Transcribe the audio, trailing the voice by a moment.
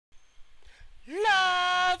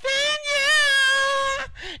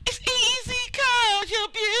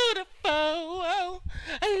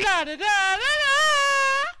Da da da da da.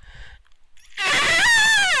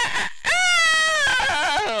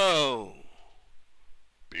 Ow!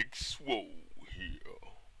 Big Swole here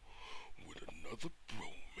with another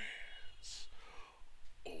bromance.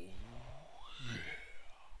 Oh yeah.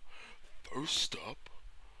 First up,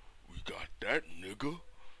 we got that nigga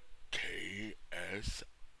KSI.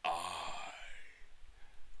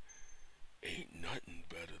 Ain't nothing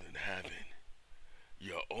better than having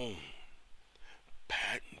your own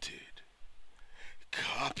patented,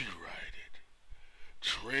 copyrighted,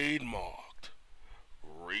 trademarked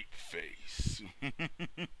rape face.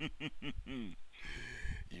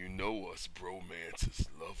 You know us bromances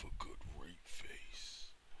love a good rape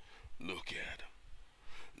face. Look at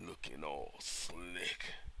him, looking all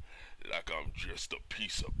slick, like I'm just a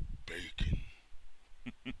piece of bacon.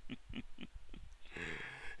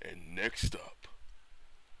 And next up,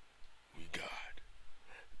 we got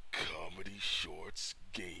Comedy Shorts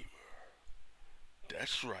Gamer.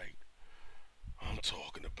 That's right, I'm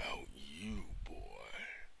talking about you, boy.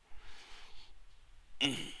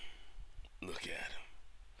 Look at him,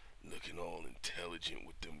 looking all intelligent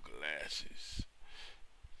with them glasses.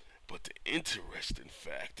 But the interesting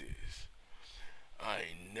fact is, I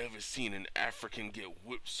ain't never seen an African get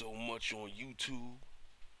whipped so much on YouTube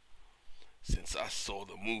since I saw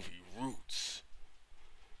the movie Roots.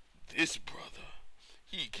 This brother,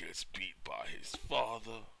 he gets beat by his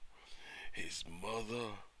father, his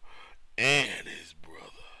mother, and his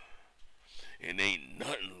brother. And ain't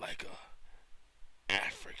nothing like a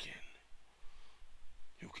African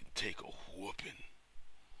who can take a whooping,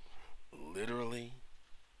 literally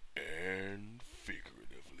and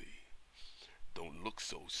figuratively. Don't look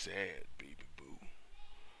so sad, baby boo.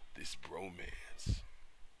 This bromance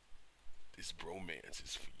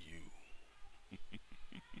is for you.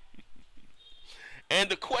 And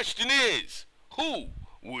the question is, who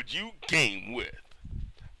would you game with?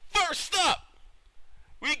 First up,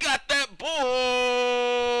 we got that boy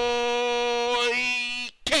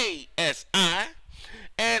KSI,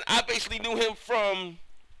 and I basically knew him from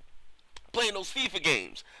playing those FIFA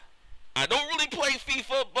games. I don't really play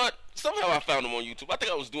FIFA, but somehow I found him on YouTube. I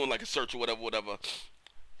think I was doing like a search or whatever.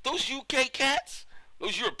 Those UK cats,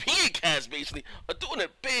 those European cats basically, are doing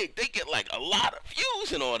it big. They get like a lot of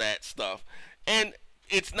views and all that stuff. And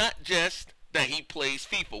it's not just that he plays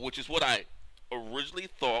FIFA, which is what I originally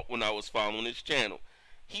thought when I was following his channel.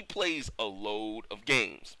 He plays a load of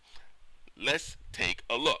games. Let's take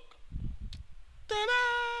a look.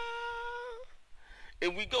 Ta-da!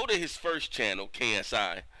 If we go to his first channel,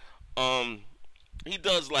 KSI, he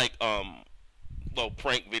does like well,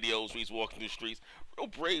 prank videos where he's walking through the streets. Real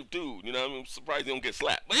brave dude, you know what I mean? I'm surprised he don't get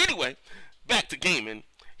slapped. But anyway, back to gaming.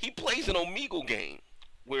 He plays an Omegle game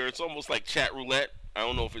where it's almost like chat roulette. I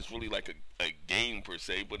don't know if it's really like a game per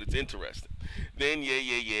se, but it's interesting. Then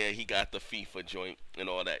yeah, he got the FIFA joint and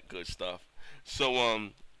all that good stuff. So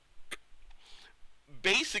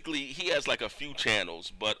basically he has like a few channels,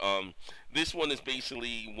 but this one is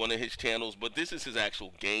basically one of his channels, but this is his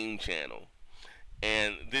actual game channel.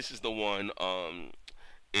 And this is the one,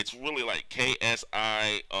 it's really like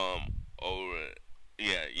KSI, or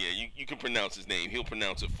yeah, you can pronounce his name. He'll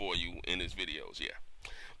pronounce it for you in his videos, yeah.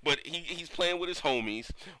 But he's playing with his homies.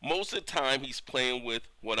 Most of the time he's playing with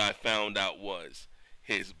what I found out was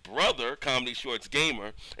his brother, Comedy Shorts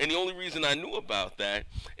Gamer. And the only reason I knew about that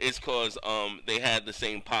is because they had the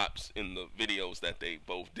same pops in the videos that they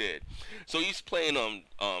both did. So he's playing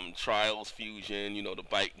Trials Fusion, you know, the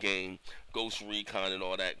bike game, Ghost Recon and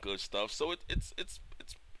all that good stuff. So it's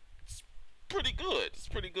pretty good. It's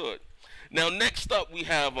pretty good. Now next up we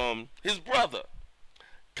have his brother,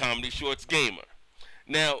 Comedy Shorts Gamer.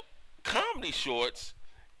 Now, Comedy Shorts,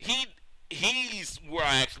 he's where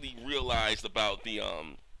I actually realized about the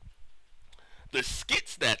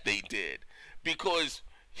skits that they did, because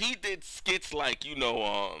he did skits like, you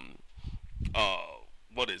know,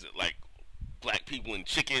 what is it, like black people and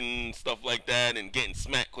chicken, stuff like that, and getting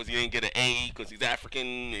smacked because he didn't get an A because he's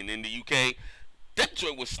African and in the UK. That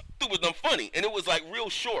joint was stupid and funny, and it was like real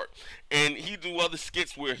short. And he do other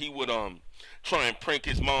skits where he would try and prank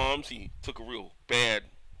his moms. He took a real bad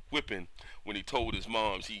whipping when he told his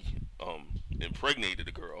moms he impregnated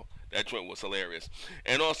a girl. That joint was hilarious.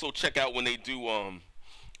 And also check out when they do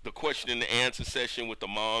the question and the answer session with the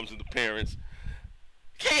moms and the parents.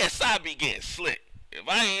 KSI be getting slick. If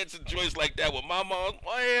I answered joints like that with my mom,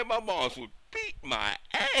 man, my moms would beat my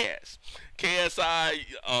ass. KSI,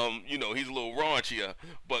 you know, he's a little raunchier,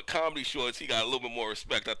 but Comedy Shorts, he got a little bit more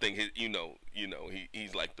respect. I think,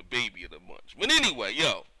 he's like the baby of the bunch. But anyway,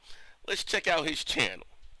 yo, let's check out his channel.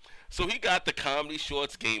 So he got the Comedy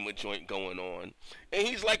Shorts Gamer joint going on, and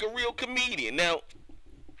he's like a real comedian. Now,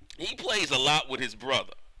 he plays a lot with his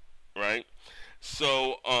brother, right?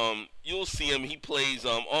 So you'll see him. He plays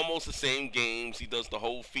almost the same games. He does the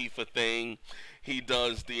whole FIFA thing. He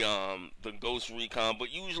does the Ghost Recon,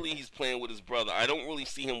 but usually he's playing with his brother. I don't really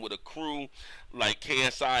see him with a crew like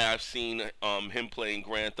KSI. I've seen him playing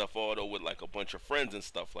Grand Theft Auto with like a bunch of friends and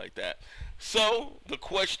stuff like that. So the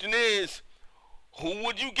question is, who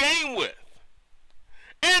would you game with?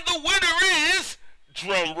 And the winner is,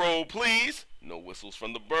 drum roll please. No whistles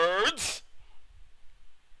from the birds.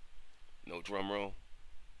 No drum roll.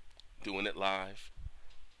 Doing it live.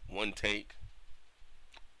 One take.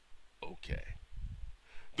 Okay.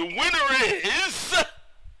 The winner is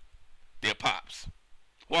their pops.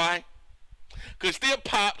 Why? Because their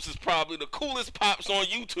pops is probably the coolest pops on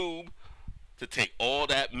YouTube to take all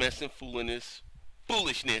that mess and foolishness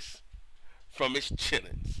from his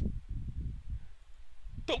chillins.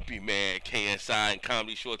 Don't be mad, KSI and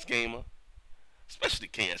Comedy Shorts Gamer. Especially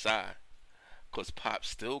KSI. Because Pop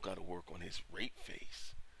still got to work on his rape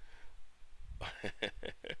face.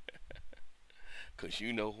 Because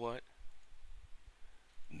you know what?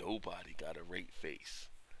 Nobody got a rape face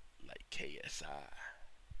like KSI.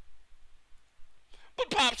 But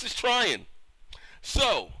Pops is trying.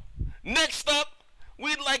 So, next up,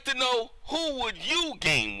 we'd like to know, who would you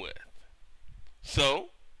game with? So,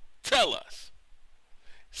 tell us.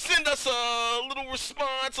 Send us a little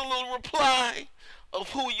response, a little reply of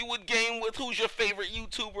who you would game with, who's your favorite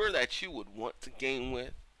YouTuber that you would want to game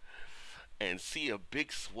with, and see if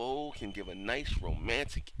Big Swole can give a nice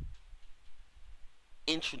romantic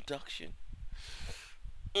introduction.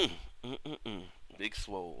 Big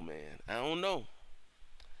Swole, man. I don't know.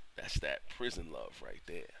 That's that prison love right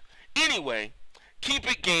there. Anyway, keep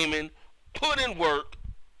it gaming, put in work.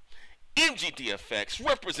 mgdfx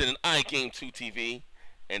representing iGame2TV,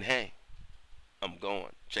 and hey, I'm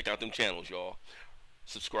going. Check out them channels, y'all.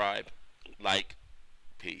 Subscribe, like,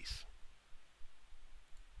 peace.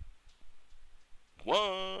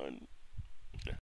 One.